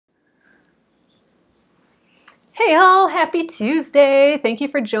Hey all, happy Tuesday. Thank you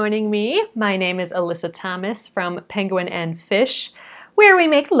for joining me. My name is Alyssa Thomas from Penguin and Fish, where we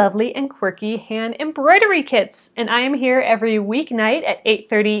make lovely and quirky hand embroidery kits. And I am here every weeknight at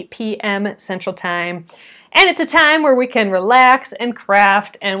 8:30 p.m. Central Time. And it's a time where we can relax and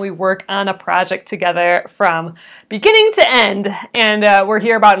craft and we work on a project together from beginning to end. And we're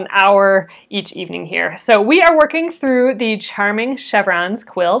here about an hour each evening here. So we are working through the Charming Chevrons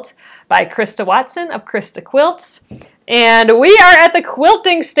quilt by Krista Watson of Krista Quilts. And we are at the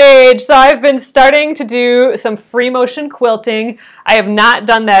quilting stage. So I've been starting to do some free motion quilting. I have not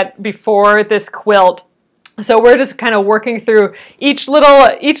done that before this quilt. So we're just kind of working through each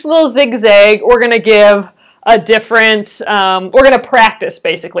little zigzag. We're going to give a different, we're going to practice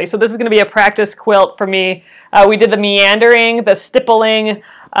basically. So this is going to be a practice quilt for me. We did the meandering, the stippling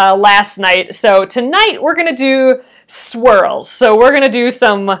last night. So tonight we're going to do swirls. So we're going to do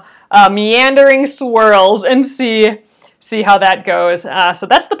some meandering swirls and see how that goes. So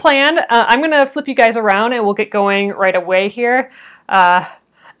that's the plan. I'm going to flip you guys around and we'll get going right away here.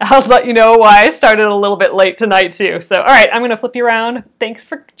 I'll let you know why I started a little bit late tonight too. So all right, I'm going to flip you around. Thanks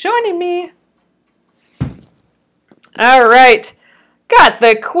for joining me. All right, got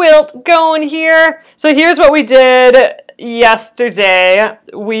the quilt going here. So here's what we did yesterday.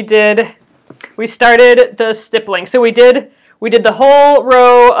 We started the stippling. So we did the whole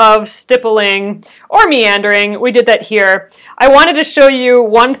row of stippling or meandering. We did that here. I wanted to show you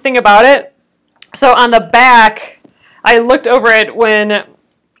one thing about it. So on the back, I looked over it when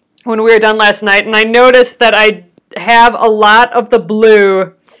we were done last night, and I noticed that I have a lot of the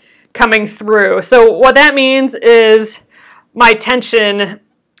blue coming through. So what that means is my tension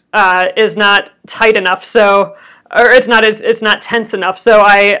is not tight enough. So, or it's not tense enough. So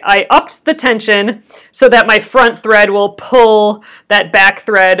I upped the tension so that my front thread will pull that back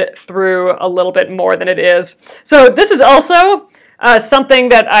thread through a little bit more than it is. So this is also something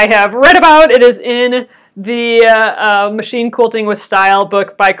that I have read about. It is in the Machine Quilting with Style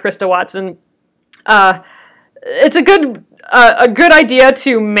book by Krista Watson. It's a good idea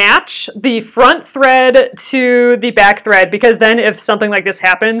to match the front thread to the back thread, because then if something like this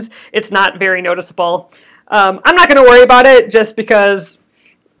happens, it's not very noticeable. I'm not going to worry about it just because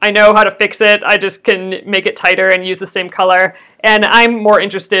I know how to fix it. I just can make it tighter and use the same color, and I'm more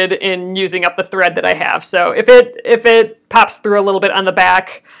interested in using up the thread that I have. So if it pops through a little bit on the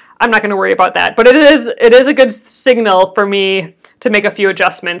back, I'm not going to worry about that. But it is a good signal for me to make a few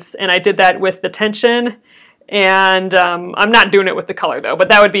adjustments, and I did that with the tension. And I'm not doing it with the color though, but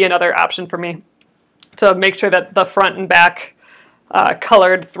that would be another option for me to make sure that the front and back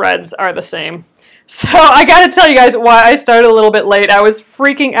colored threads are the same. So I gotta tell you guys why I started a little bit late. I was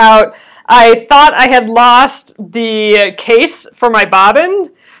freaking out. I thought I had lost the case for my bobbin.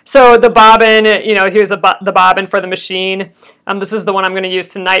 So the bobbin, you know, here's the bobbin for the machine. This is the one I'm gonna use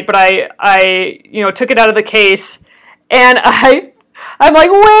tonight, but I took it out of the case, and I'm like,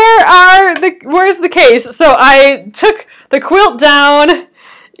 where's the case? So I took the quilt down,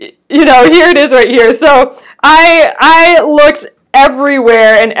 you know, here it is right here. So I looked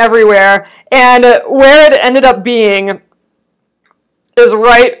everywhere, and where it ended up being is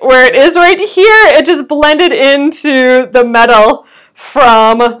right where it is right here. It just blended into the metal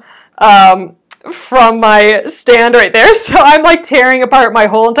from my stand right there. So I'm like tearing apart my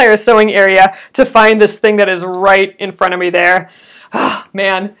whole entire sewing area to find this thing that is right in front of me there. Oh,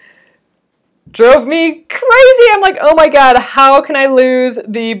 man, drove me crazy. I'm like, oh my God, how can I lose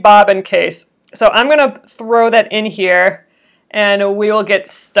the bobbin case? So I'm going to throw that in here and we will get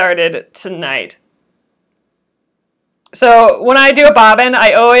started tonight. So when I do a bobbin,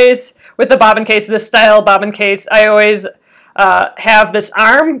 I always, with the bobbin case, this style bobbin case, I always have this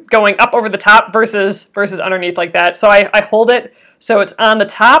arm going up over the top versus underneath like that. So I hold it so it's on the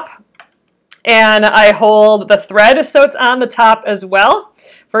top, and I hold the thread so it's on the top as well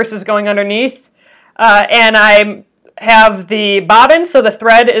versus going underneath. And I have the bobbin so the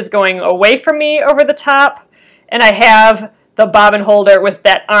thread is going away from me over the top, and I have the bobbin holder with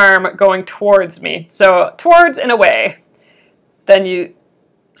that arm going towards me. So towards and away. Then you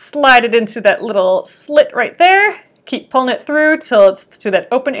slide it into that little slit right there. Keep pulling it through till it's to that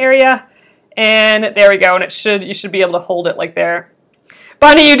open area. And there we go. And you should be able to hold it like there.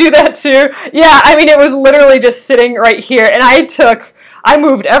 Bonnie, you do that too? Yeah, I mean, it was literally just sitting right here, and I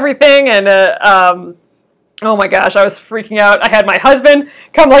moved everything, and oh my gosh, I was freaking out. I had my husband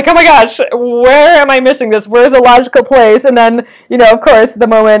come like, oh my gosh, where am I missing this? Where's the logical place? And then, you know, of course, the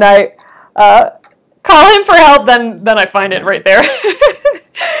moment I call him for help, then I find it right there.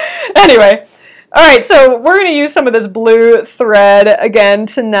 Anyway, all right, so we're going to use some of this blue thread again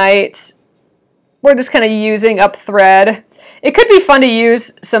tonight. we're just kind of using up thread. It could be fun to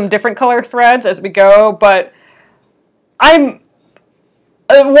use some different color threads as we go, but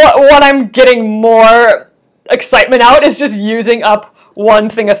what I'm getting more excitement out is just using up one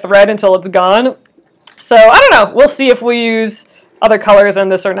thing of thread until it's gone. So I don't know. We'll see if we use other colors in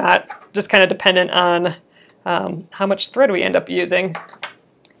this or not. Just kind of dependent on how much thread we end up using.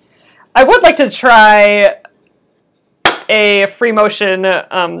 I would like to try a free motion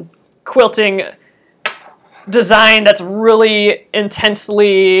quilting design that's really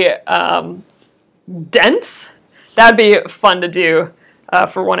intensely dense. That'd be fun to do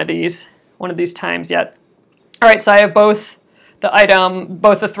for one of these times yet. All right, so I have both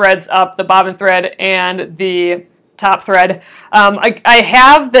the threads up, the bobbin thread and the top thread. I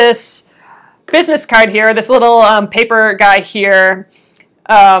have this business card here, this little paper guy here,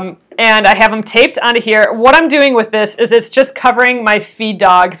 and I have them taped onto here. What I'm doing with this is it's just covering my feed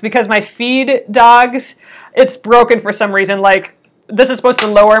dogs, because my feed dogs, it's broken for some reason. Like, this is supposed to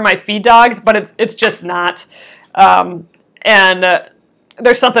lower my feed dogs, but it's just not.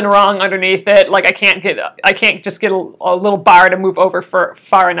 There's something wrong underneath it. Like, I can't just get a little bar to move over for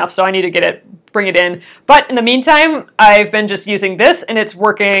far enough, so I need to bring it in. But in the meantime, I've been just using this, and it's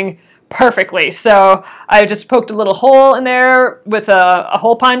working perfectly. So I just poked a little hole in there with a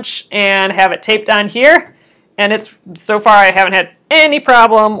hole punch and have it taped on here. And so far I haven't had any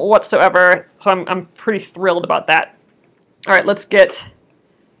problem whatsoever. So I'm pretty thrilled about that. All right, let's get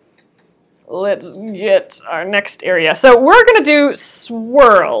our next area. So we're gonna do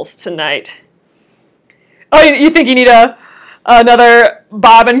swirls tonight. Oh, you think you need another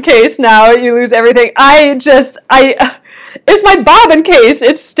bobbin case now? You lose everything. It's my bobbin case.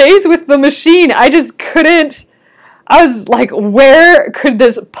 It stays with the machine. I just couldn't. I was like, where could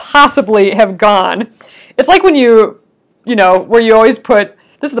this possibly have gone? It's like when where you always put.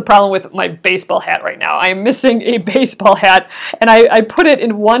 This is the problem with my baseball hat right now. I'm missing a baseball hat, and I put it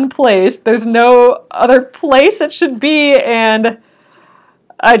in one place. There's no other place it should be, and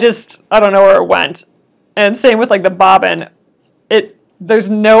I don't know where it went. And same with like the bobbin. There's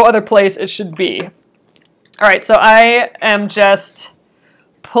no other place it should be. All right, so I am just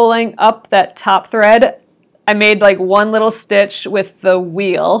pulling up that top thread. I made like one little stitch with the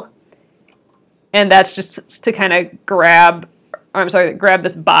wheel, and that's just to kind of grab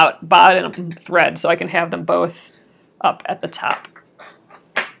this bottom thread so I can have them both up at the top.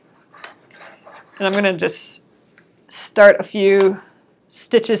 And I'm gonna just start a few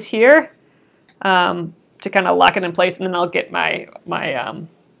stitches here to kind of lock it in place, and then I'll get my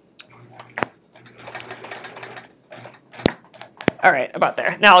all right, about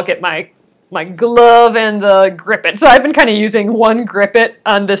there. Now I'll get my glove and the grip it. So I've been kind of using one grip it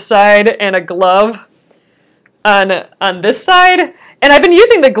on this side and a glove on this side. And I've been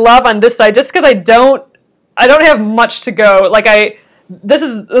using the glove on this side just because I don't have much to go. Like this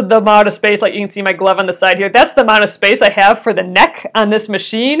is the amount of space, like you can see my glove on the side here. That's the amount of space I have for the neck on this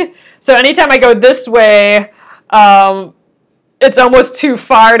machine. So anytime I go this way, it's almost too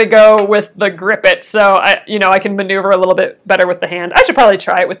far to go with the grip it. So I can maneuver a little bit better with the hand. I should probably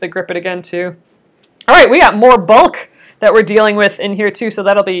try it with the grip it again too. All right, we got more bulk that we're dealing with in here too, so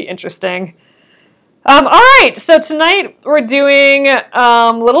that'll be interesting. All right, so tonight we're doing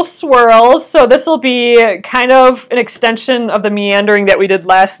little swirls. So this will be kind of an extension of the meandering that we did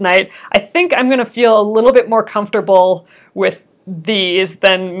last night. I think I'm gonna feel a little bit more comfortable with these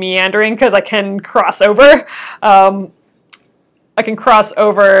than meandering because I can cross over. I can cross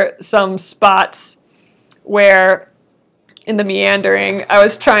over some spots where in the meandering I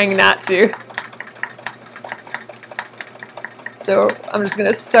was trying not to. So I'm just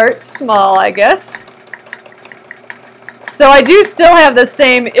gonna start small, I guess. So I do still have the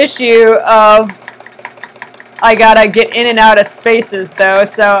same issue of I gotta get in and out of spaces though,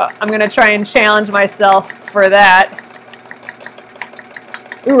 so I'm gonna try and challenge myself for that.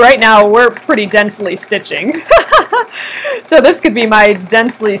 Ooh, right now we're pretty densely stitching. So this could be my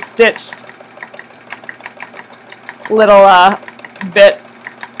densely stitched little bit.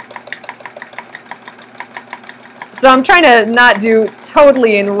 So I'm trying to not do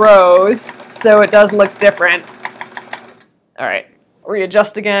totally in rows so it does look different. All right,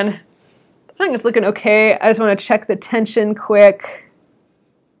 readjust again. I think it's looking okay. I just want to check the tension quick.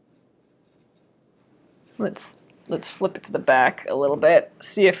 Let's flip it to the back a little bit.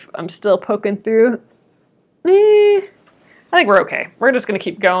 See if I'm still poking through. I think we're okay. We're just gonna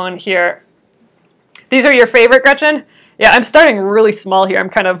keep going here. These are your favorite, Gretchen? Yeah, I'm starting really small here. I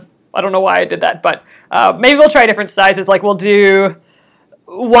don't know why I did that, but maybe we'll try different sizes. Like we'll do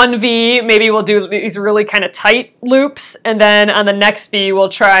one V, maybe we'll do these really kind of tight loops, and then on the next V, we'll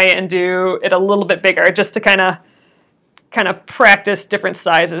try and do it a little bit bigger, just to kind of practice different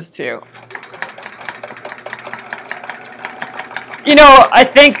sizes too. You know, I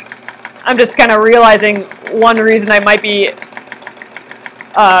think I'm just kind of realizing one reason I might be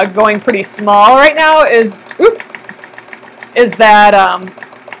going pretty small right now is that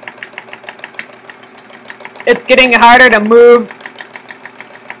it's getting harder to move.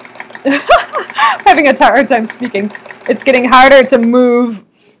 Having a hard time speaking. It's getting harder to move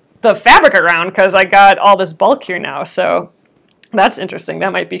the fabric around because I got all this bulk here now. So that's interesting.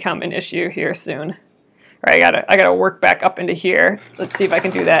 That might become an issue here soon. All right, I gotta work back up into here. Let's see if I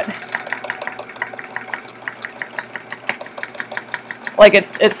can do that. Like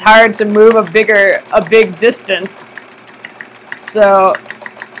it's hard to move a big distance. So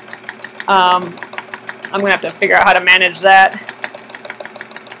I'm gonna have to figure out how to manage that.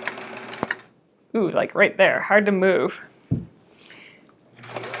 Ooh, like right there, hard to move.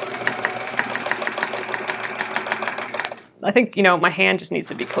 I think, you know, my hand just needs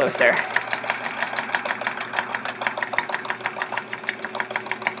to be closer.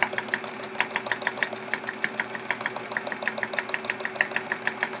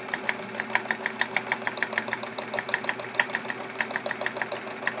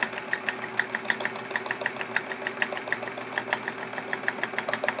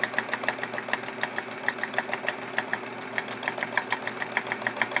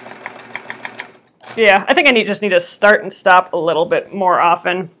 Yeah, I think I just need to start and stop a little bit more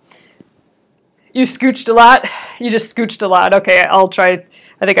often. You scooched a lot? You just scooched a lot. Okay, I'll try.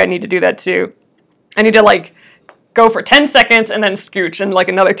 I think I need to do that too. I need to like go for 10 seconds and then scooch, and like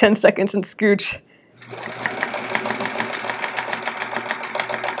another 10 seconds and scooch.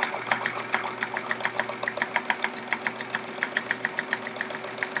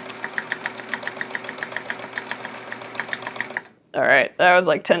 All right, that was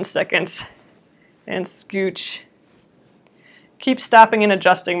like 10 seconds. And scooch. Keep stopping and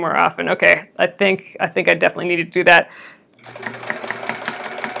adjusting more often. Okay, I think I definitely need to do that.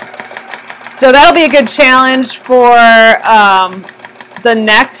 So that'll be a good challenge for the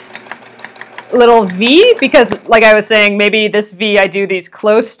next little V, because like I was saying, maybe this V I do these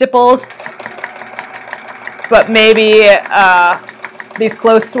close stipples, but maybe these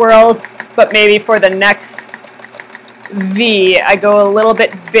close swirls, but maybe for the next V I go a little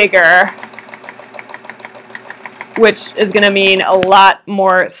bit bigger, which is going to mean a lot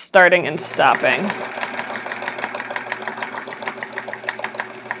more starting and stopping.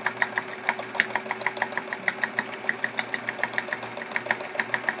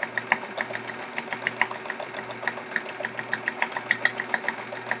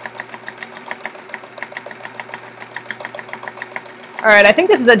 All right, I think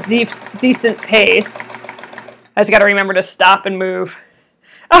this is a decent pace. I just got to remember to stop and move.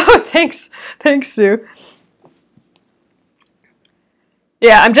 Oh, thanks. Thanks, Sue.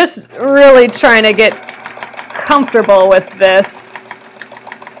 Yeah, I'm just really trying to get comfortable with this,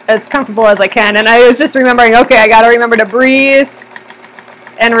 as comfortable as I can. And I was just remembering, okay, I got to remember to breathe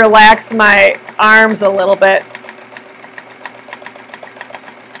and relax my arms a little bit.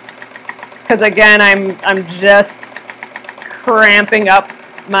 Because again, I'm just cramping up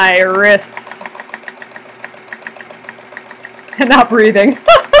my wrists and not breathing.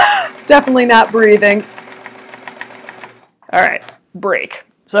 Definitely not breathing. All right. Break.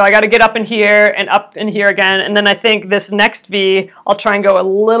 So I got to get up in here and up in here again, and then I think this next V I'll try and go a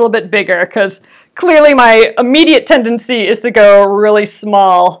little bit bigger, because clearly my immediate tendency is to go really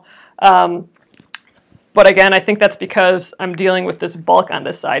small, but again I think that's because I'm dealing with this bulk on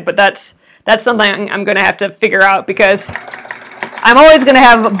this side. But that's something I'm going to have to figure out, because I'm always going to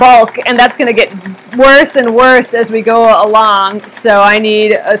have bulk, and that's going to get worse and worse as we go along, so I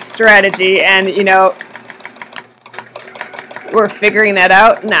need a strategy, and you know, we're figuring that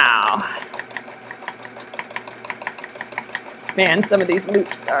out now. Man, some of these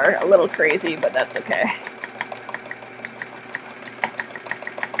loops are a little crazy, but that's okay.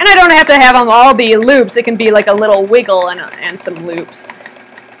 And I don't have to have them all be loops. It can be like a little wiggle and some loops.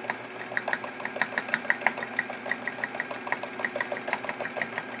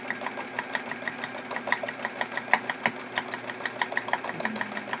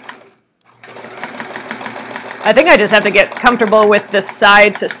 I think I just have to get comfortable with the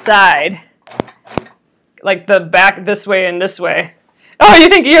side to side, like the back this way and this way. Oh, you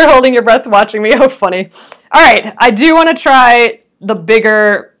think you're holding your breath watching me? Oh, funny. All right, I do want to try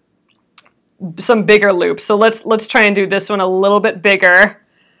some bigger loops. So let's try and do this one a little bit bigger.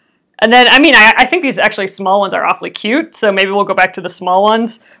 And then, I mean, I think these actually small ones are awfully cute, so maybe we'll go back to the small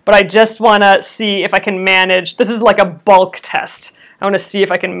ones. But I just want to see if I can manage, this is like a bulk test. I want to see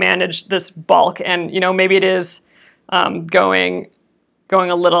if I can manage this bulk. And, you know, maybe it is going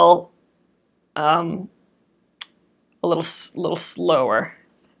a little slower.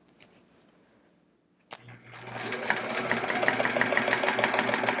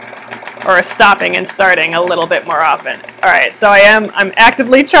 Or stopping and starting a little bit more often. All right, so I'm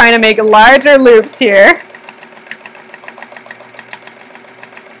actively trying to make larger loops here.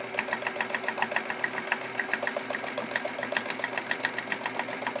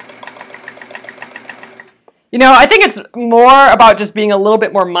 You know, I think it's more about just being a little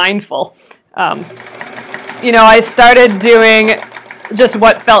bit more mindful. You know, I started doing just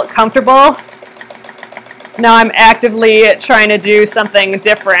what felt comfortable. Now I'm actively trying to do something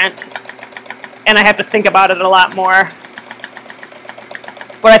different, and I have to think about it a lot more.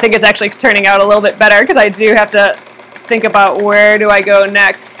 But I think it's actually turning out a little bit better because I do have to think about where do I go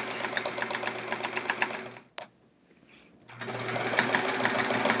next.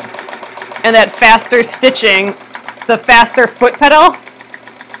 And that faster stitching, the faster foot pedal,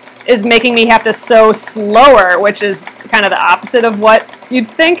 is making me have to sew slower, which is kind of the opposite of what you'd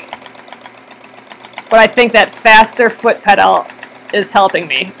think. But I think that faster foot pedal is helping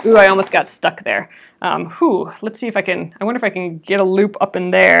me. Ooh, I almost got stuck there. Let's see if I can, I wonder if I can get a loop up in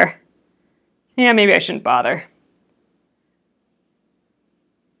there. Yeah, maybe I shouldn't bother.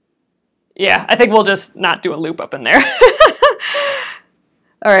 Yeah, I think we'll just not do a loop up in there.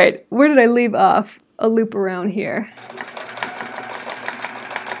 All right, where did I leave off? A loop around here.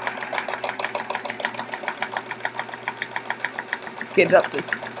 Get it up to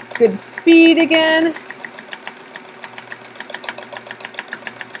good speed again.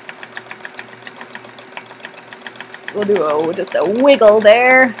 We'll do just a wiggle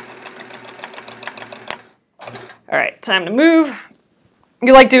there. All right, time to move.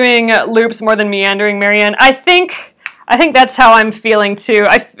 You like doing loops more than meandering, Marianne? I think that's how I'm feeling too.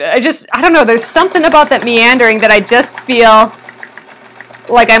 I don't know, there's something about that meandering that I just feel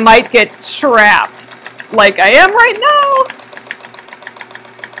like I might get trapped, like I am right now.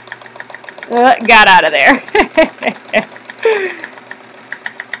 Got out of there.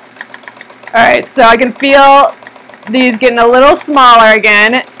 All right, so I can feel these getting a little smaller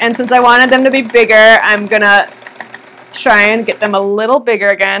again, and since I wanted them to be bigger, I'm gonna try and get them a little bigger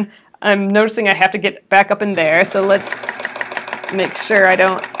again. I'm noticing I have to get back up in there, so let's make sure I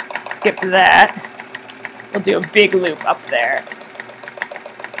don't skip that. We'll do a big loop up there.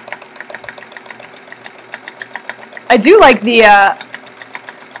 I do like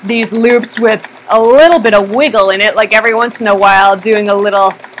these loops with a little bit of wiggle in it, like every once in a while doing a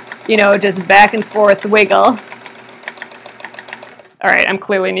little, you know, just back and forth wiggle. All right, I'm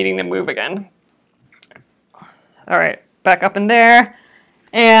clearly needing to move again. All right, back up in there.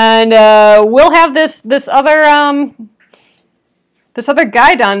 And we'll have this other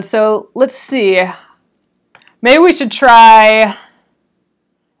guy done. So let's see. Maybe we should try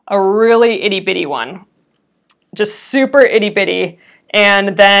a really itty bitty one, just super itty bitty,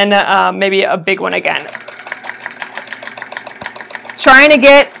 and then maybe a big one again. Trying to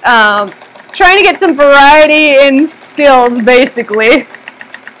get some variety in skills, basically.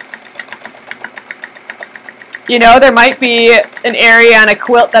 You know, there might be an area on a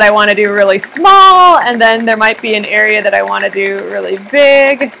quilt that I want to do really small, and then there might be an area that I want to do really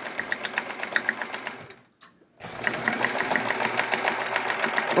big.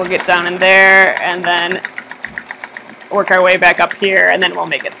 We'll get down in there, and then work our way back up here, and then we'll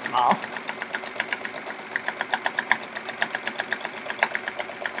make it small.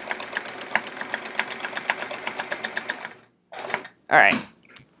 All right.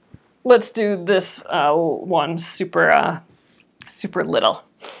 Let's do this one super little.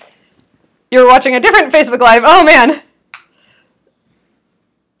 You're watching a different Facebook Live. Oh, man.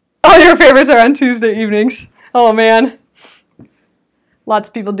 All your favorites are on Tuesday evenings. Oh, man. Lots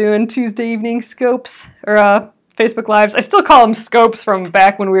of people doing Tuesday evening scopes or Facebook Lives. I still call them scopes from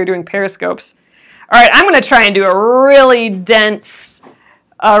back when we were doing periscopes. All right, I'm going to try and do a really dense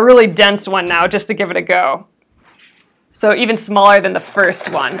one now just to give it a go. So even smaller than the first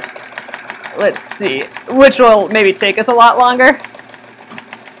one. Let's see, which will maybe take us a lot longer.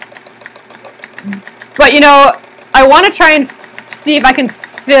 But you know, I want to try and see if I can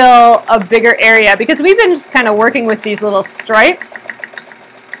fill a bigger area because we've been just kind of working with these little stripes.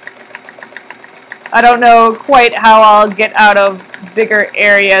 I don't know quite how I'll get out of bigger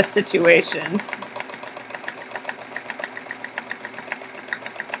area situations.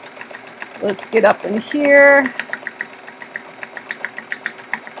 Let's get up in here.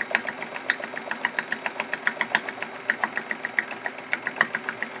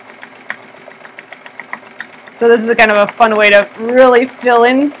 So this is a kind of a fun way to really fill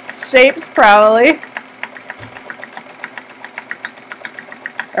in shapes, probably.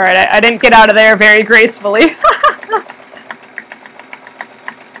 All right, I didn't get out of there very gracefully.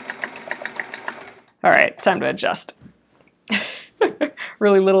 All right, time to adjust.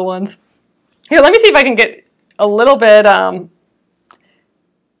 Really little ones. Here, let me see if I can get a little bit,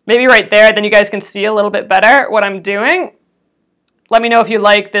 maybe right there, then you guys can see a little bit better what I'm doing. Let me know if you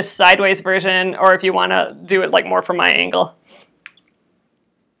like this sideways version or if you want to do it like more from my angle.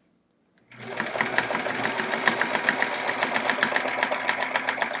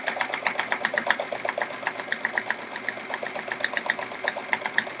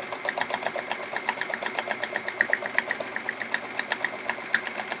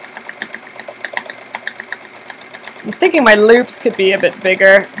 I'm thinking my loops could be a bit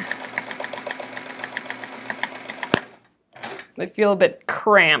bigger. They feel a bit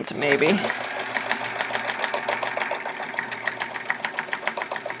cramped, maybe.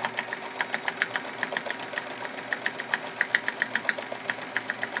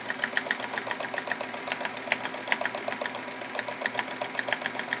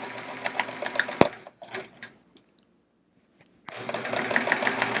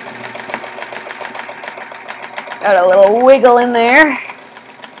 Got a little wiggle in there.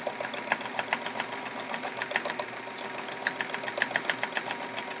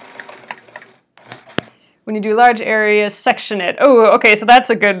 When you do large areas, section it. Oh, okay, so that's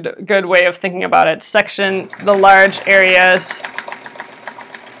a good way of thinking about it. Section the large areas.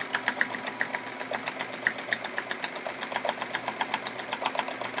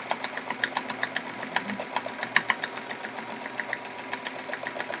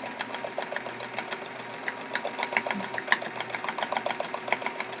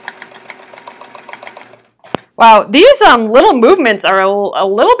 Wow, these little movements are a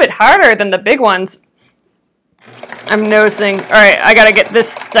little bit harder than the big ones. I'm noticing. All right, I gotta get this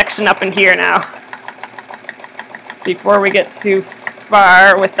section up in here now before we get too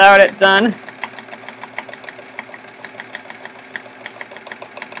far without it done.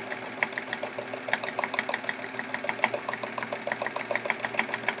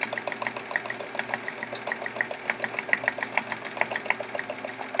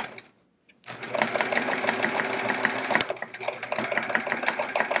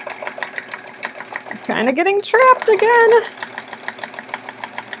 Kind of getting trapped again.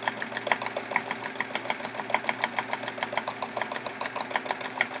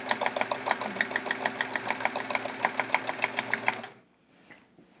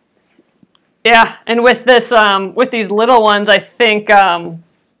 Yeah, and with this, with these little ones, I think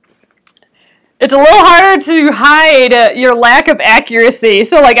it's a little harder to hide your lack of accuracy.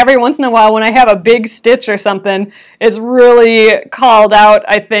 So like every once in a while when I have a big stitch or something, it's really called out,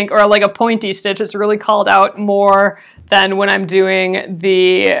 I think, or like a pointy stitch, it's really called out more than when I'm doing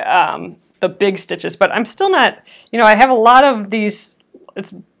the big stitches. But I'm still not, you know, I have a lot of these,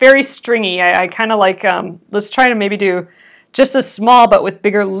 it's very stringy. I kind of like, let's try to maybe do just as small but with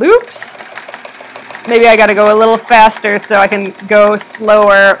bigger loops. Maybe I got to go a little faster so I can go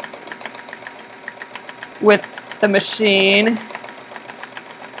slower with the machine.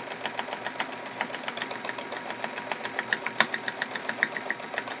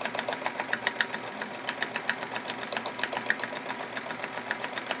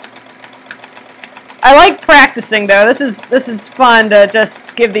 I like practicing though. This is fun to just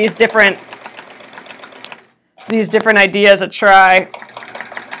give these different ideas a try.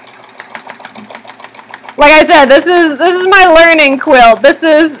 Like I said, this is my learning quilt.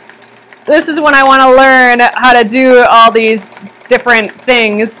 This is when I want to learn how to do all these different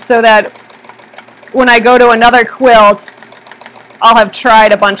things so that when I go to another quilt, I'll have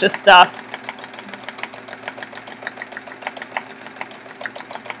tried a bunch of stuff.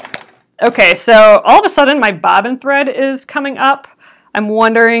 Okay, so all of a sudden my bobbin thread is coming up. I'm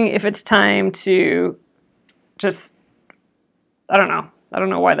wondering if it's time to just, I don't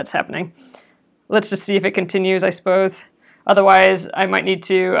know why that's happening. Let's just see if it continues, I suppose. Otherwise, I might need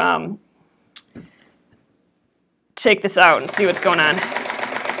to take this out and see what's going on.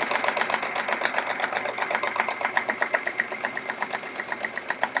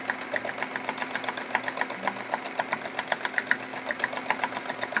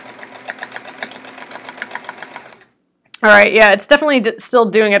 All right, yeah, it's definitely still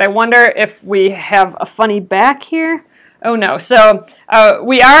doing it. I wonder if we have a funny back here. Oh no, so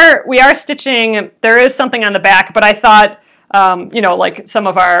we are stitching. There is something on the back, but I thought, you know, like some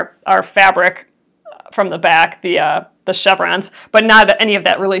of our fabric from the back, the chevrons, but not any of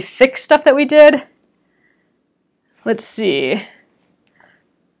that really thick stuff that we did. Let's see.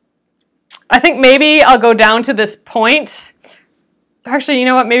 I think maybe I'll go down to this point. Actually, you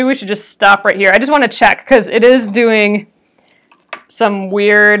know what? Maybe we should just stop right here. I just want to check because it is doing some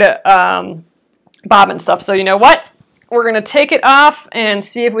weird bobbin stuff. So you know what? We're going to take it off and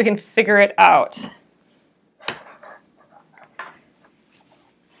see if we can figure it out.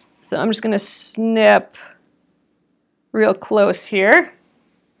 So I'm just going to snip real close here.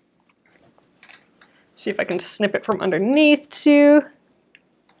 See if I can snip it from underneath too.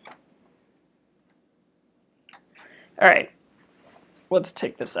 All right, let's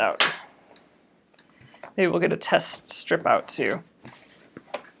take this out. Maybe we'll get a test strip out too.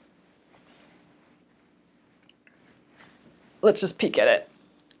 Let's just peek at it.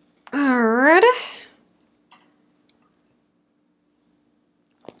 All right.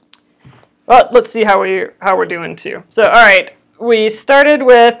 Well, let's see how we're doing too. So, all right, we started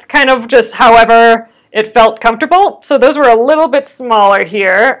with kind of just however it felt comfortable. So those were a little bit smaller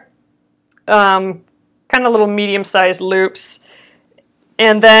here, kind of little medium-sized loops.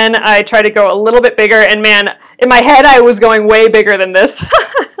 And then I tried to go a little bit bigger, and man, in my head I was going way bigger than this.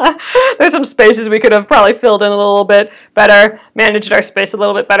 There's some spaces we could have probably filled in a little bit better, managed our space a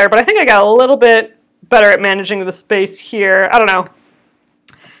little bit better, but I think I got a little bit better at managing the space here. I don't know.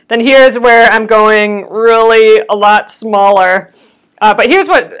 Then here's where I'm going really a lot smaller. But here's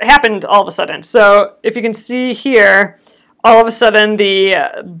what happened all of a sudden. So if you can see here, all of a sudden the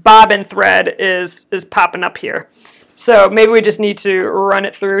bobbin thread is popping up here. So maybe we just need to run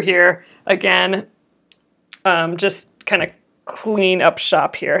it through here again. Just kind of clean up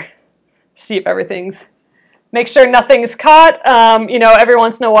shop here. See if everything's, make sure nothing's caught. You know, every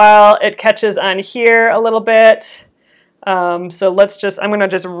once in a while it catches on here a little bit. So let's just, I'm going to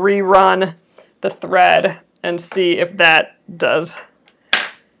just rerun the thread and see if that does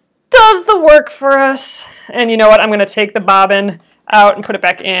the work for us. And you know what, I'm going to take the bobbin out and put it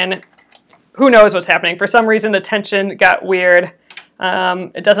back in. Who knows what's happening? For some reason the tension got weird.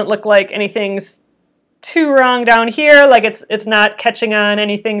 It doesn't look like anything's too wrong down here, like it's not catching on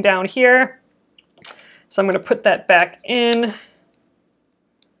anything down here. So I'm going to put that back in.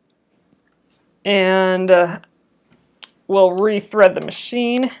 And we'll rethread the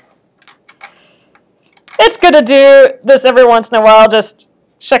machine. It's good to do this every once in a while, just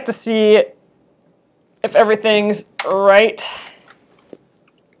check to see if everything's right.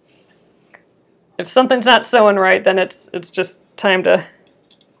 If something's not sewing right, then it's just time to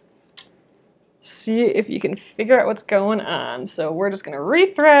see if you can figure out what's going on. So we're just going to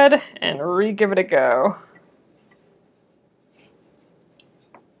rethread and re-give it a go.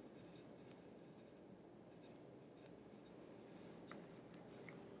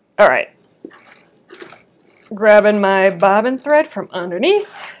 All right, grabbing my bobbin thread from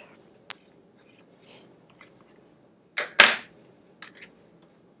underneath.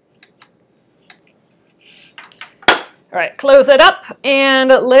 All right, close that up and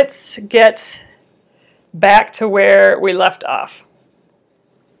let's get back to where we left off.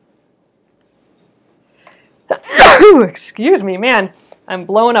 Excuse me, man, I'm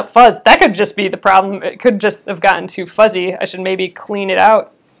blowing up fuzz. That could just be the problem. It could just have gotten too fuzzy. I should maybe clean it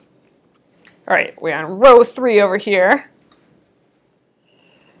out. All right, we're on row 3 over here.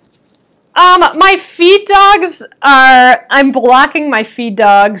 My feed dogs are, I'm blocking my feed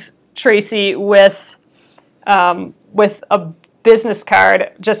dogs, Tracy, with a business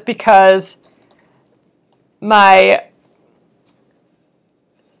card just because my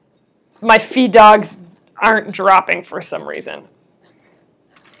feed dogs aren't dropping for some reason.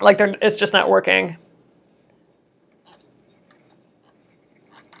 Like it's just not working.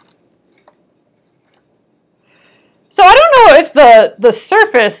 So I don't know if the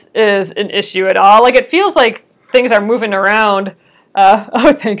surface is an issue at all. Like it feels like things are moving around.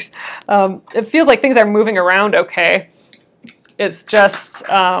 Oh, thanks. It feels like things are moving around okay. It's just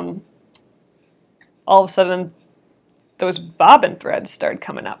all of a sudden those bobbin threads started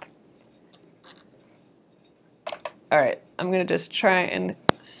coming up. All right, I'm going to just try and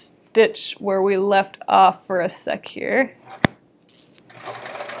stitch where we left off for a sec here.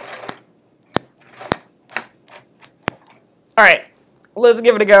 All right, let's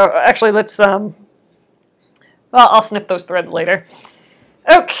give it a go. Actually, let's, well, I'll snip those threads later.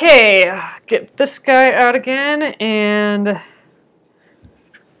 Okay, get this guy out again, and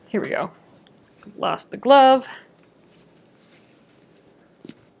here we go. Lost the glove.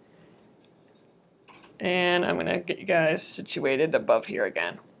 And I'm gonna get you guys situated above here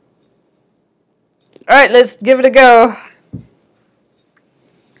again. All right, let's give it a go.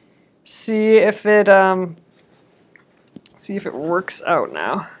 See if it works out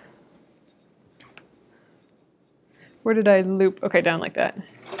now. Where did I loop? Okay, down like that.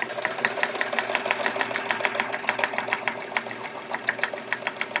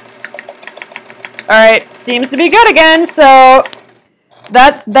 right, seems to be good again, so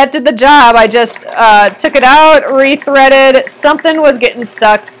that did the job. I just took it out, rethreaded, something was getting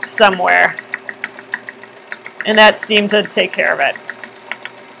stuck somewhere. And that seemed to take care of it.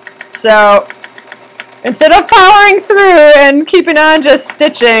 So instead of powering through and keeping on just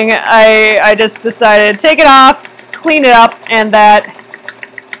stitching, I just decided to take it off, clean it up, and that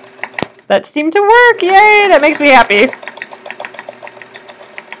seemed to work. Yay, that makes me happy.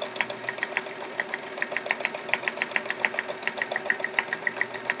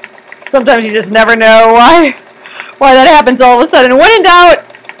 Sometimes you just never know why that happens all of a sudden. When in doubt,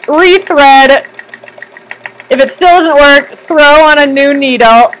 rethread. If it still doesn't work, throw on a new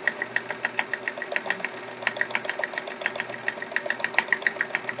needle.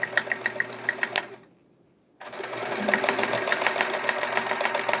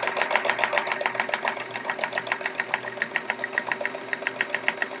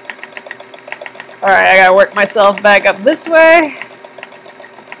 Alright, I gotta work myself back up this way.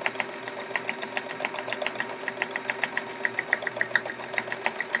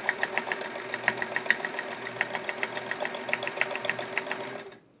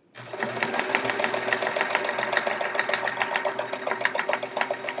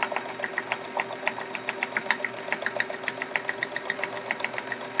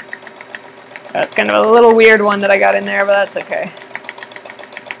 That's kind of a little weird one that I got in there, but that's okay.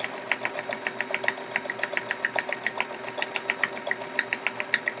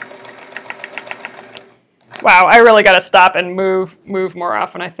 Wow, I really got to stop and move more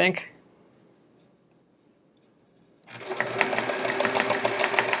often, I think.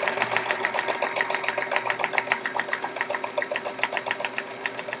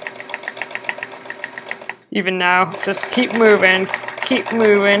 Even now, just keep moving, keep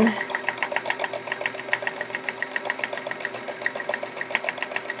moving.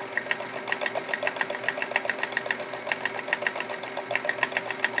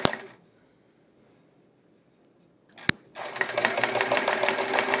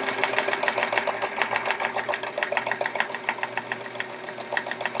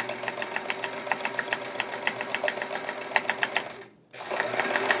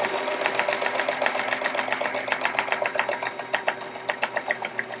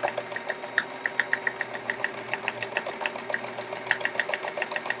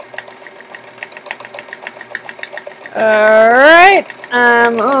 Alright,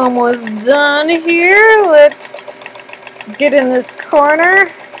 I'm almost done here. Let's get in this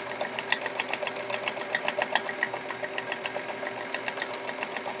corner.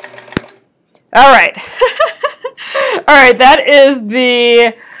 Alright. Alright, that is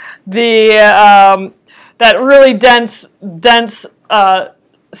that really dense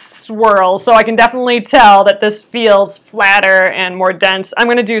swirl, so I can definitely tell that this feels flatter and more dense. I'm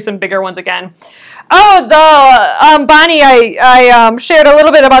going to do some bigger ones again. Oh, Bonnie, I shared a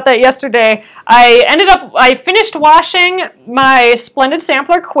little bit about that yesterday. I finished washing my Splendid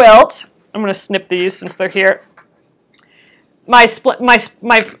Sampler quilt. I'm going to snip these since they're here. My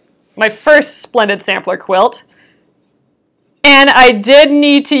first Splendid Sampler quilt. And I did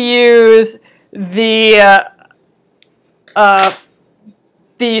need to use the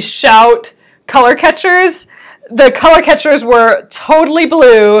Shout color catchers. The color catchers were totally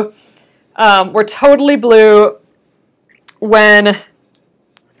blue. When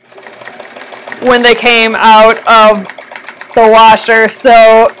they came out of the washer,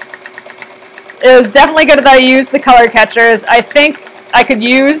 so it was definitely good that I used the color catchers. I think I could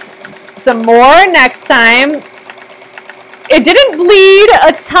use some more next time. It didn't bleed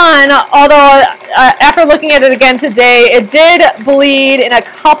a ton, although after looking at it again today, it did bleed in a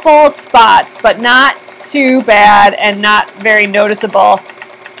couple spots, but not too bad and not very noticeable.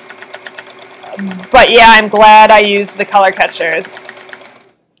 But yeah, I'm glad I used the color catchers.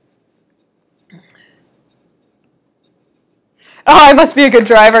 Oh, I must be a good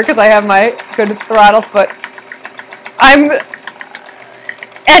driver because I have my good throttle foot.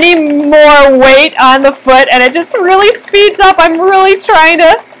 Any more weight on the foot and it just really speeds up. I'm really trying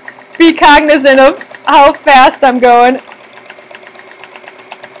to be cognizant of how fast I'm going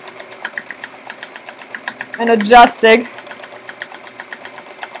and adjusting.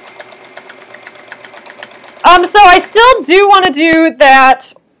 So I still do want to do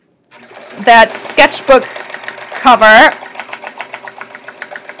that sketchbook cover.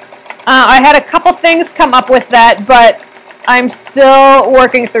 I had a couple things come up with that, but I'm still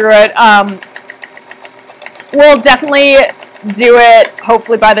working through it. We'll definitely do it,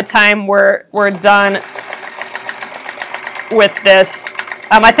 hopefully by the time we're done with this.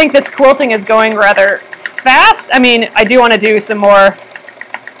 I think this quilting is going rather fast. I mean, I do want to do some more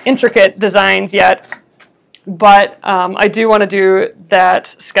intricate designs yet, but I do want to do that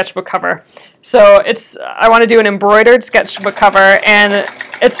sketchbook cover. So I want to do an embroidered sketchbook cover, and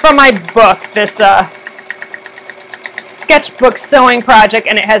it's from my book, this sketchbook sewing project,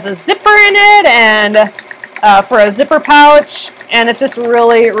 and it has a zipper in it and for a zipper pouch, and it's just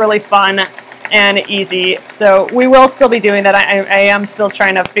really, really fun and easy. So we will still be doing that. I am still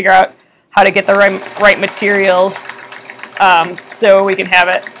trying to figure out how to get the right materials so we can have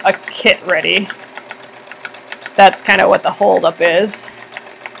a kit ready. That's kind of what the holdup is.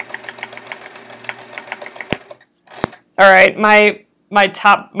 All right, my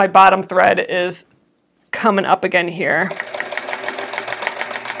bottom thread is coming up again here.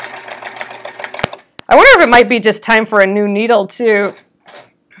 I wonder if it might be just time for a new needle too.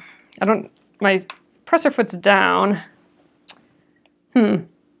 My presser foot's down.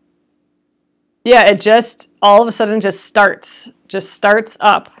 Yeah, it just all of a sudden just starts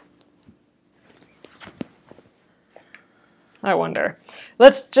up. I wonder.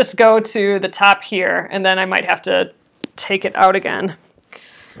 Let's just go to the top here, and then I might have to take it out again.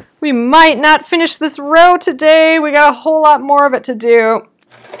 We might not finish this row today. We got a whole lot more of it to do.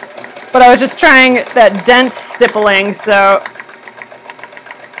 But I was just trying that dense stippling, so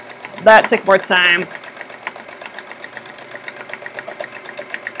that took more time.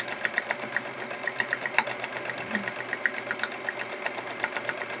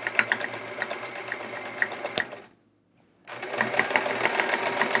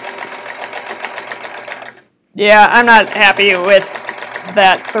 Yeah, I'm not happy with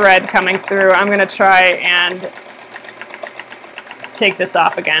that thread coming through. I'm going to try and take this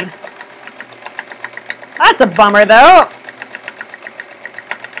off again. That's a bummer, though.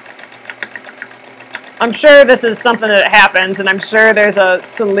 I'm sure this is something that happens, and I'm sure there's a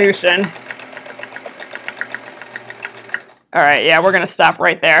solution. All right, yeah, we're going to stop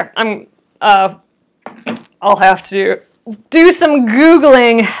right there. I'll have to do some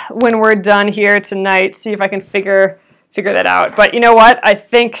Googling when we're done here tonight, see if I can figure that out. But you know what? I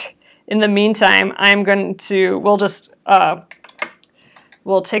think in the meantime,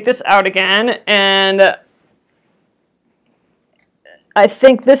 we'll take this out again, and I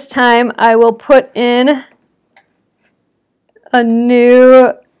think this time I will put in a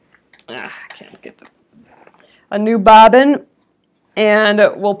new, a new bobbin, and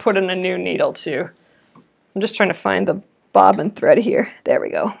we'll put in a new needle too. I'm just trying to find the bobbin thread here. There we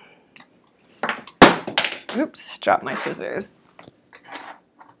go. Oops, dropped my scissors.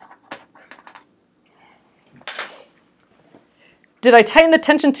 Did I tighten the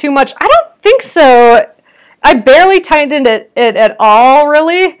tension too much? I don't think so. I barely tightened it at all,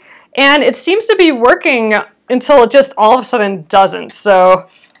 really, and it seems to be working until it just all of a sudden doesn't. So,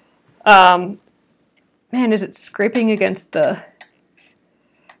 man, is it scraping against the...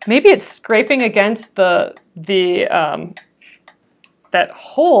 Maybe it's scraping against that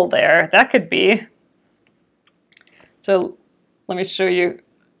hole there. That could be. So let me show you,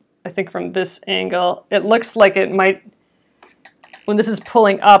 I think from this angle, it looks like it might, when this is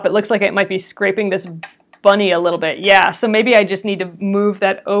pulling up, it looks like it might be scraping this bunny a little bit. Yeah, so maybe I just need to move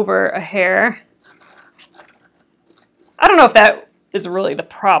that over a hair. I don't know if that is really the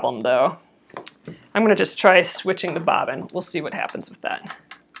problem, though. I'm going to just try switching the bobbin. We'll see what happens with that.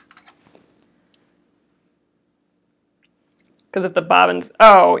 Because if the bobbin's,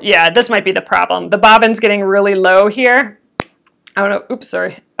 oh yeah, this might be the problem. The bobbin's getting really low here. I don't know, oops,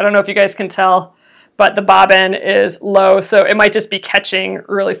 sorry. I don't know if you guys can tell, but the bobbin is low, so it might just be catching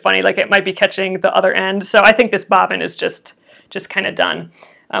really funny, like it might be catching the other end. So I think this bobbin is just kind of done.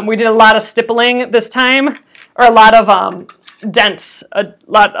 We did a lot of stippling this time, or a lot of dense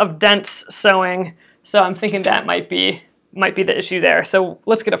sewing. So I'm thinking that might be the issue there. So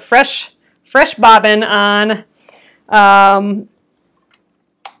let's get a fresh bobbin on. I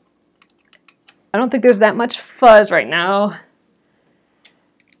don't think there's that much fuzz right now.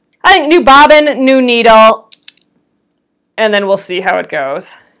 I think new bobbin, new needle, and then we'll see how it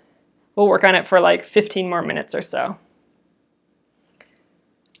goes. We'll work on it for like 15 more minutes or so.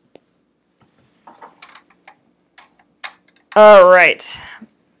 All right.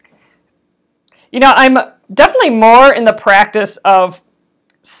 You know, I'm definitely more in the practice of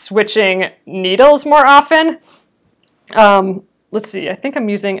switching needles more often. Let's see, I think I'm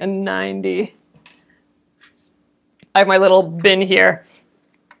using a 90. I have my little bin here.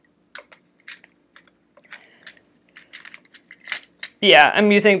 Yeah,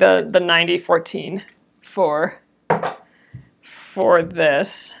 I'm using the 9014 for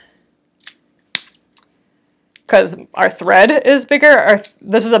this. Because our thread is bigger.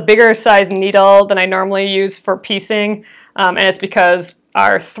 This is a bigger size needle than I normally use for piecing, and it's because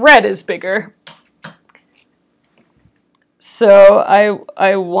our thread is bigger. So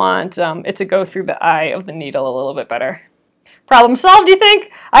I want it to go through the eye of the needle a little bit better. Problem solved, do you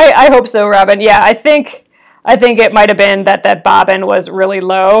think? I hope so, Robin. Yeah, I think it might have been that bobbin was really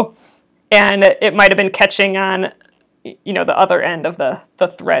low, and it might have been catching on, you know, the other end of the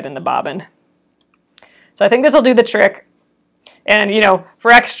thread in the bobbin. So I think this will do the trick. And, you know,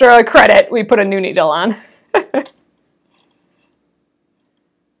 for extra credit, we put a new needle on.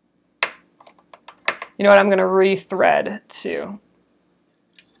 You know what? I'm going to re-thread too.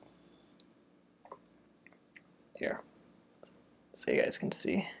 Here, so you guys can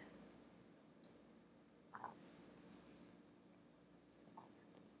see.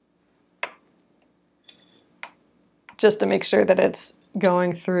 Just to make sure that it's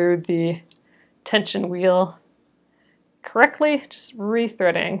going through the tension wheel correctly, just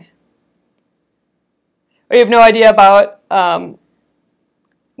re-threading. We have no idea about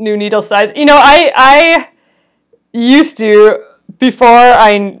new needle size. You know, I used to, before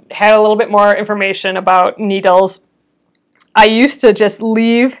I had a little bit more information about needles, I used to just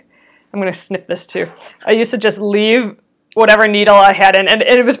leave, I'm going to snip this too, I used to just leave whatever needle I had in, and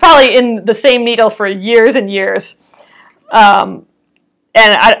it was probably in the same needle for years and years. And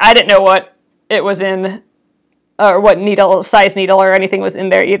I didn't know what it was in, or what size needle or anything was in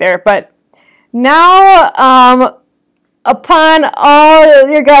there either. But now, upon all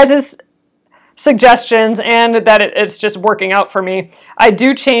your guys' suggestions and that it's just working out for me, I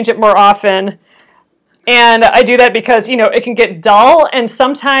do change it more often. And I do that because, you know, it can get dull, and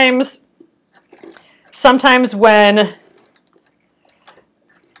sometimes when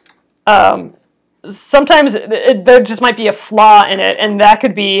sometimes there just might be a flaw in it, and that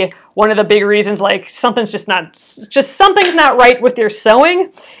could be one of the big reasons, like something's not right with your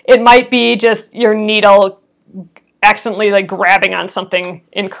sewing. It might be just your needle accidentally like grabbing on something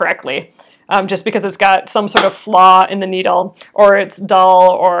incorrectly, just because it's got some sort of flaw in the needle, or it's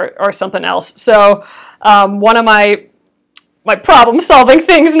dull, or something else. So one of my problem-solving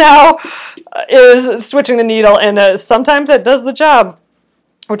things now is switching the needle, and sometimes it does the job,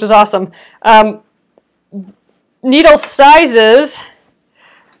 which is awesome. Needle sizes,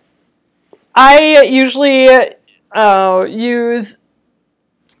 I usually use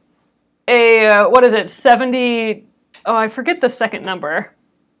a, what is it, 70, oh, I forget the second number,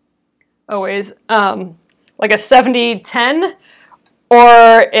 always, like a 70-10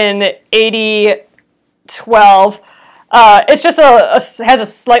 or an 80-12. It's just has a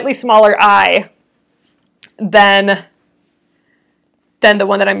slightly smaller eye than the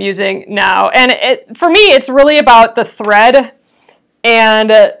one that I'm using now. And for me, it's really about the thread and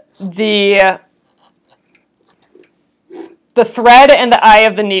the thread and the eye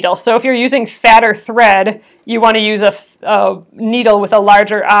of the needle. So if you're using fatter thread, you want to use a needle with a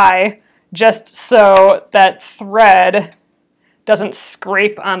larger eye, just so that thread doesn't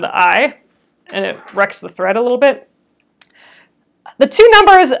scrape on the eye and it wrecks the thread a little bit. The two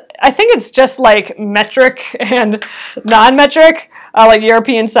numbers, I think it's just like metric and non-metric, like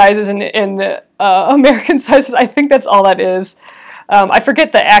European sizes and American sizes. I think that's all that is. I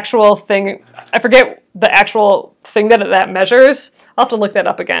forget the actual thing. I forget the actual thing that measures. I'll have to look that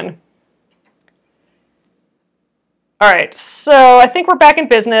up again. All right, so I think we're back in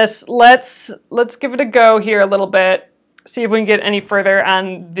business. Let's give it a go here a little bit. See if we can get any further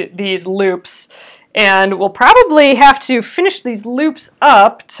on these loops. And we'll probably have to finish these loops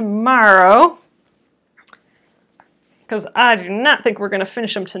up tomorrow, because I do not think we're going to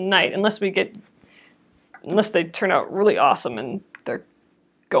finish them tonight unless they turn out really awesome and they're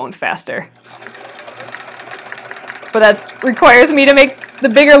going faster. But that requires me to make the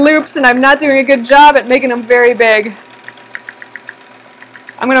bigger loops, and I'm not doing a good job at making them very big.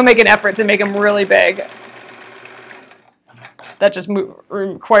 I'm going to make an effort to make them really big. That just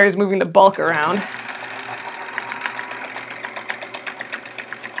requires moving the bulk around.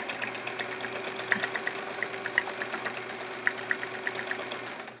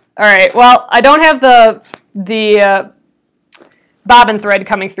 All right, well, I don't have the bobbin thread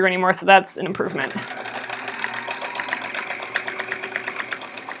coming through anymore, so that's an improvement.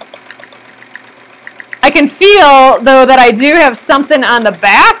 I can feel, though, that I do have something on the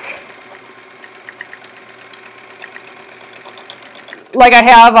back. Like I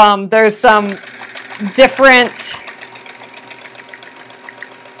have, there's some different,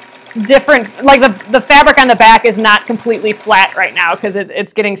 like the fabric on the back is not completely flat right now because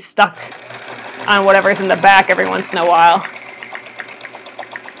it's getting stuck on whatever's in the back every once in a while.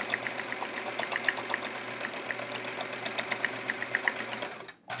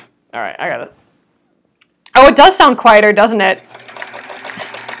 All right, I got it. Oh, it does sound quieter, doesn't it?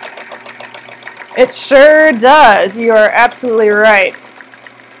 It sure does. You are absolutely right.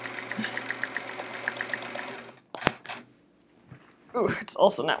 Ooh, it's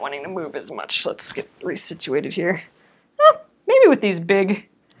also not wanting to move as much. Let's get resituated here. Well, maybe with these big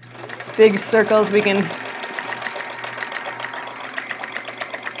circles we can...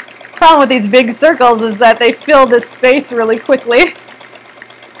 Problem with these big circles is that they fill this space really quickly.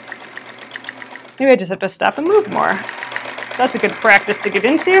 Maybe I just have to stop and move more. That's a good practice to get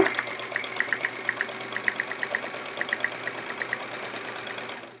into.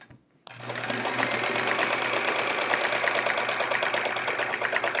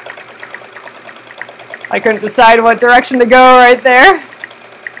 I couldn't decide what direction to go right there.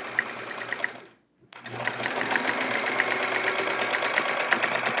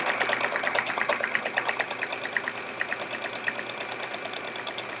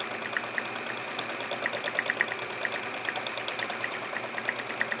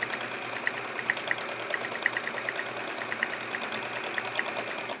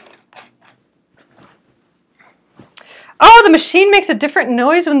 Oh, the machine makes a different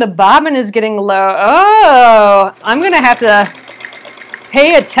noise when the bobbin is getting low. Oh, I'm going to have to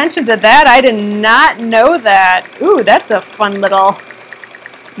pay attention to that. I did not know that. Ooh, that's a fun little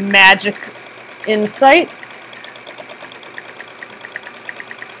magic insight.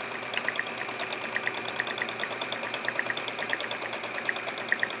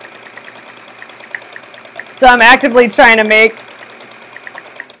 So I'm actively trying to make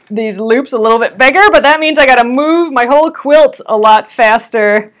these loops a little bit bigger, but that means I gotta move my whole quilt a lot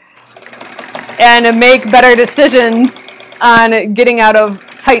faster and make better decisions on getting out of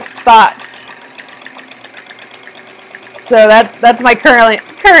tight spots. So that's my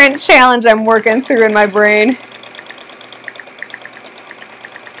current challenge I'm working through in my brain.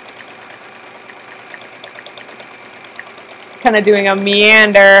 Kind of doing a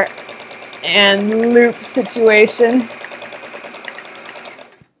meander and loop situation.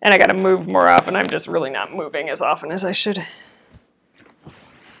 And I gotta move more often. I'm just really not moving as often as I should. Yeah,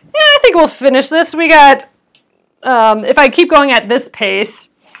 I think we'll finish this. We got, if I keep going at this pace,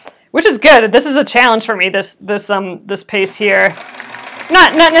 which is good. This is a challenge for me, this pace here.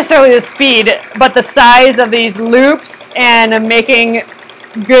 Not necessarily the speed, but the size of these loops and making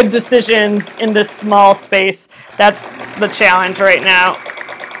good decisions in this small space. That's the challenge right now.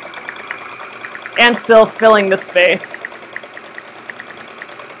 And still filling the space.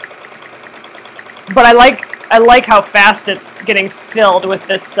 But I like how fast it's getting filled with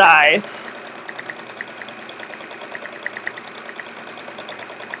this size.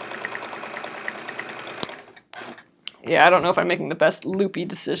 Yeah, I don't know if I'm making the best loopy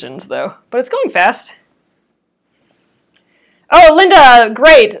decisions though, but it's going fast. Oh, Linda,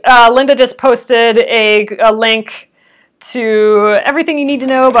 great. Linda just posted a link to everything you need to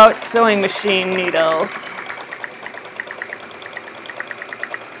know about sewing machine needles.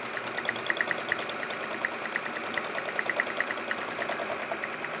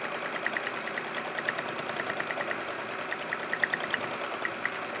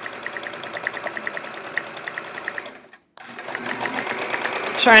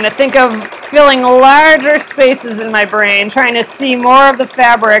 Trying to think of filling larger spaces in my brain, trying to see more of the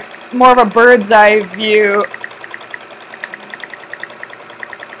fabric, more of a bird's eye view.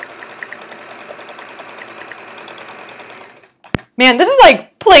 Man, this is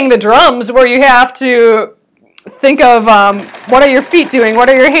like playing the drums where you have to think of what are your feet doing, what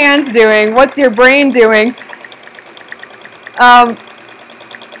are your hands doing, what's your brain doing.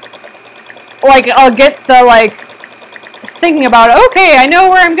 Like I'll get the thinking about, okay, I know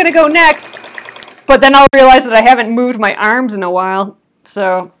where I'm going to go next, but then I'll realize that I haven't moved my arms in a while.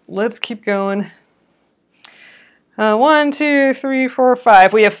 So let's keep going. 1, 2, 3, 4,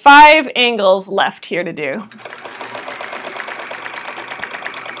 5. We have 5 angles left here to do.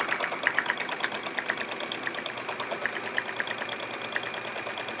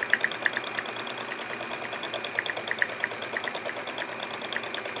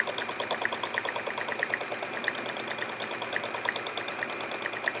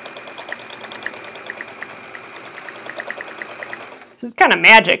 This is kind of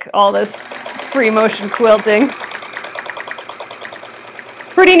magic, all this free motion quilting. It's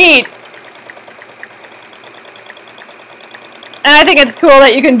pretty neat. And I think it's cool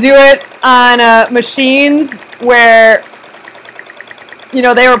that you can do it on machines where, you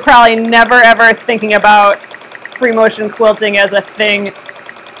know, they were probably never ever thinking about free motion quilting as a thing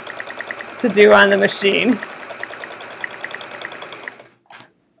to do on the machine.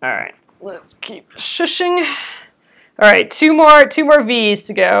 All right, let's keep shushing. All right, two more V's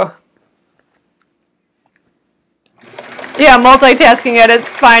to go. Yeah, multitasking at its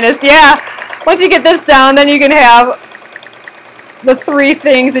finest. Yeah, Once you get this down, then you can have the 3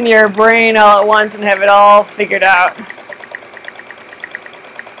 things in your brain all at once and have it all figured out.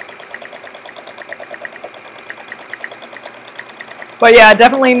 But yeah,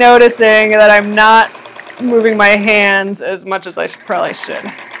 definitely noticing that I'm not moving my hands as much as I probably should.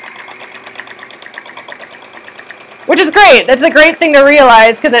 Which is great. That's a great thing to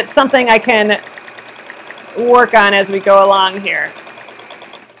realize because it's something I can work on as we go along here.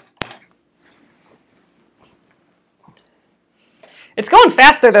 It's going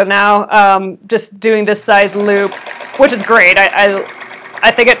faster though now, just doing this size loop, which is great.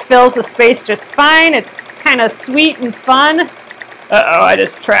 I think it fills the space just fine. It's kind of sweet and fun. Uh-oh, I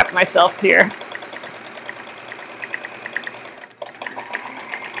just trapped myself here.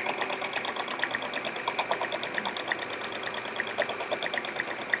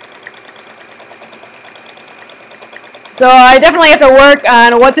 So I definitely have to work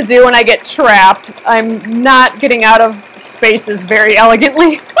on what to do when I get trapped. I'm not getting out of spaces very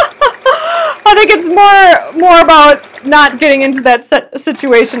elegantly. I think it's more about not getting into that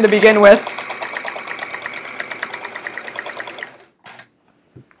situation to begin with.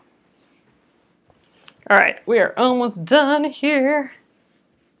 All right, we are almost done here.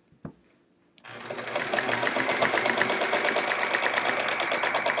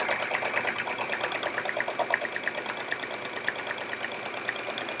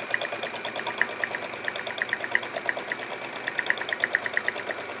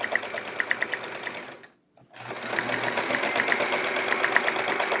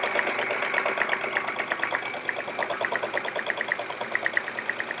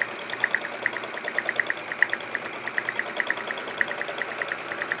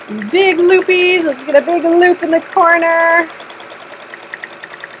 Big loopies. Let's get a big loop in the corner.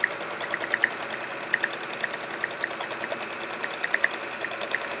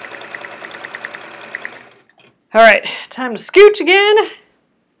 All right, time to scooch again.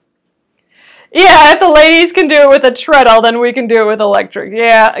 Yeah, if the ladies can do it with a treadle, then we can do it with electric.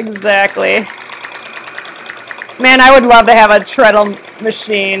 Yeah, exactly. Man, I would love to have a treadle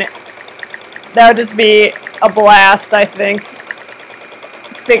machine. That would just be a blast, I think.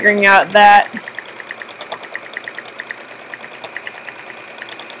 Figuring out that.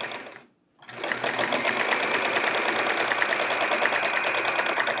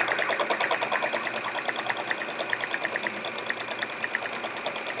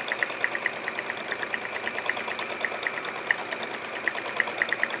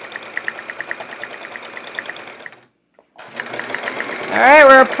 All right,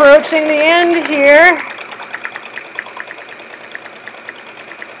 we're approaching the end here.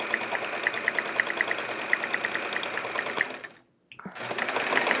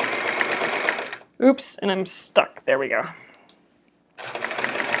 Oops, and I'm stuck. There we go.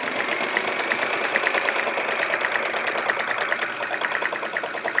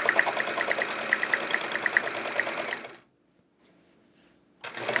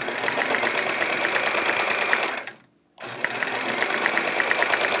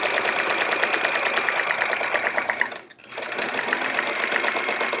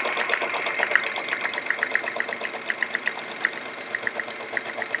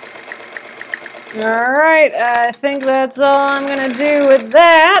 All right, I think that's all I'm gonna do with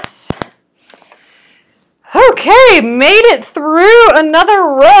that. Okay, made it through another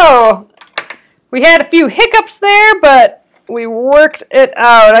row. We had a few hiccups there, but we worked it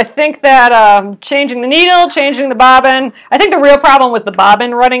out. I think that changing the needle, changing the bobbin, I think the real problem was the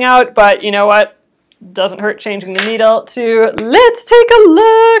bobbin running out, but you know what? Doesn't hurt changing the needle too. Let's take a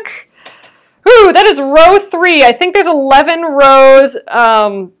look. Ooh, that is row 3. I think there's 11 rows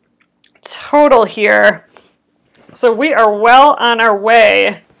total here. So we are well on our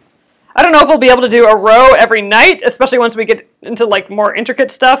way. I don't know if we'll be able to do a row every night, especially once we get into like more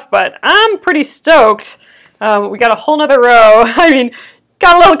intricate stuff, but I'm pretty stoked. We got a whole nother row. I mean,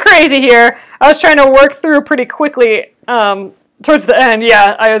 got a little crazy here. I was trying to work through pretty quickly towards the end.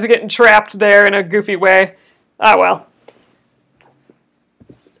 Yeah, I was getting trapped there in a goofy way. Ah, well.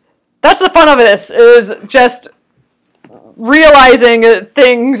 That's the fun of this, is just realizing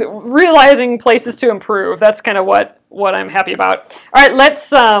things, realizing places to improve. That's kind of what I'm happy about. All right, let's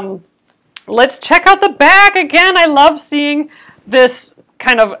check out the back again. I love seeing this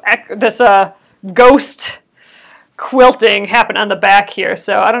kind of ghost quilting happen on the back here.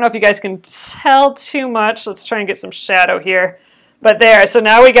 So I don't know if you guys can tell too much. Let's try and get some shadow here. But there, so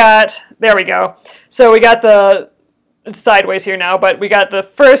now we got, there we go. So we got it's sideways here now, but we got the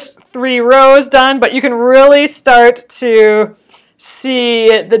first 3 rows done, but you can really start to see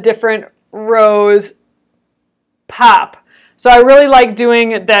the different rows pop. So I really like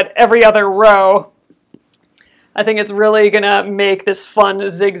doing that every other row. I think it's really gonna make this fun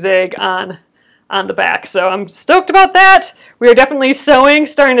zigzag on the back. So I'm stoked about that. We are definitely starting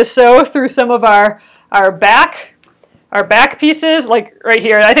to sew through some of our back pieces, like right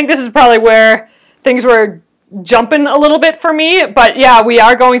here. I think this is probably where things were jumping a little bit for me, but yeah, we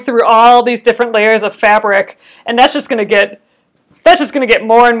are going through all these different layers of fabric, and that's just gonna get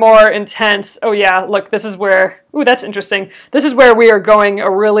more and more intense. Oh yeah, look, this is where, ooh, that's interesting. This is where we are going a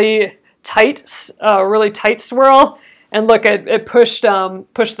really tight swirl, and look, it pushed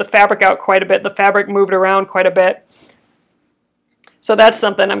the fabric out quite a bit. The fabric moved around quite a bit. So that's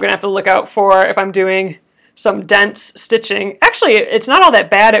something I'm gonna have to look out for if I'm doing some dense stitching. Actually, it's not all that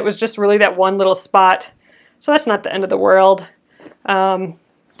bad. It was just really that one little spot. So that's not the end of the world.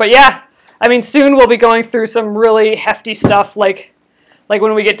 But yeah, I mean, soon we'll be going through some really hefty stuff, like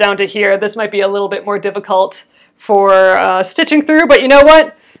when we get down to here. This might be a little bit more difficult for stitching through, but you know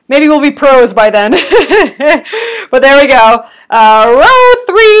what? Maybe we'll be pros by then. But there we go. Row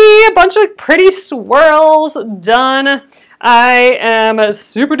 3, a bunch of pretty swirls done. I am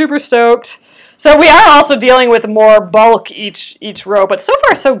super duper stoked. So we are also dealing with more bulk each row, but so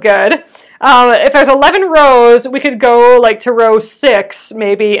far so good. If there's 11 rows, we could go like to row 6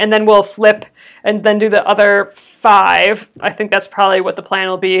 maybe, and then we'll flip and then do the other 5. I think that's probably what the plan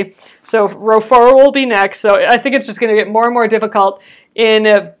will be. So row 4 will be next. So I think it's just going to get more and more difficult in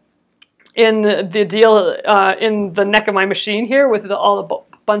the deal in the neck of my machine here with all the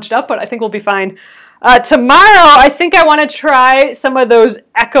bunched up, but I think we'll be fine. Tomorrow, I think I want to try some of those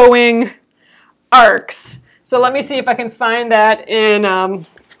echoing arcs. So let me see if I can find that in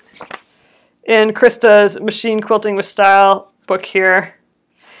Krista's Machine Quilting with Style book here.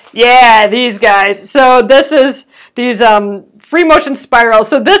 Yeah, these guys. So this is these free motion spirals.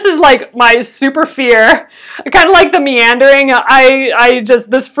 So this is like my super fear. I kind of like the meandering.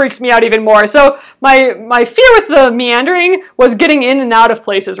 This freaks me out even more. So my fear with the meandering was getting in and out of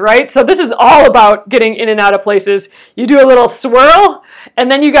places, right? So this is all about getting in and out of places. You do a little swirl,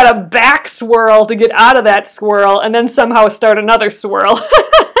 and then you got a back swirl to get out of that swirl, and then somehow start another swirl.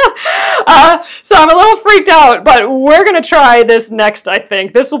 So I'm a little freaked out, but we're gonna try this next. I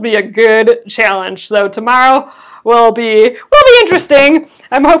think this will be a good challenge. So tomorrow will be interesting.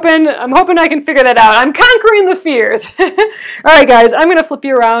 I'm hoping I can figure that out. I'm conquering the fears. All right, guys, I'm gonna flip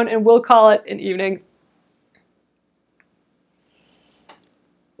you around, and we'll call it an evening.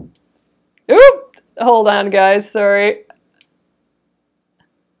 Oop! Hold on, guys. Sorry.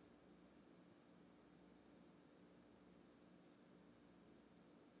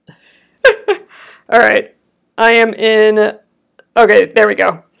 All right, I am in, okay, there we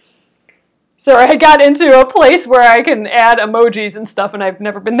go. So I got into a place where I can add emojis and stuff, and I've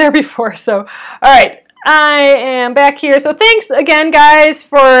never been there before. So, all right, I am back here. So thanks again, guys,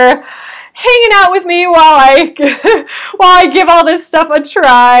 for hanging out with me while I give all this stuff a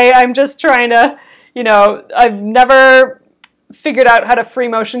try. I'm just trying to, you know, I've never figured out how to free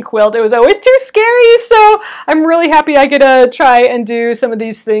motion quilt. It was always too scary, so I'm really happy I get to try and do some of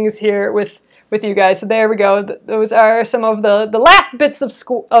these things here with you guys. So there we go. Those are some of the last bits of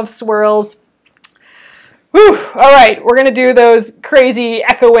swirls. Whew. All right, we're gonna do those crazy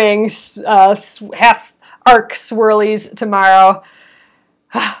echoing half arc swirlies tomorrow.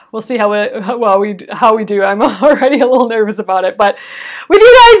 We'll see how we do. I'm already a little nervous about it, but with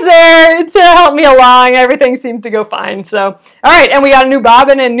you guys there to help me along, everything seemed to go fine. So, all right, and we got a new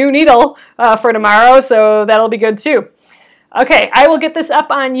bobbin and new needle for tomorrow, so that'll be good too. Okay, I will get this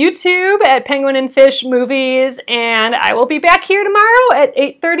up on YouTube at Penguin and Fish Movies, and I will be back here tomorrow at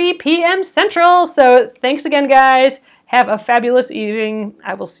 8:30 p.m. Central. So thanks again, guys. Have a fabulous evening.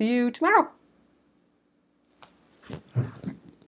 I will see you tomorrow.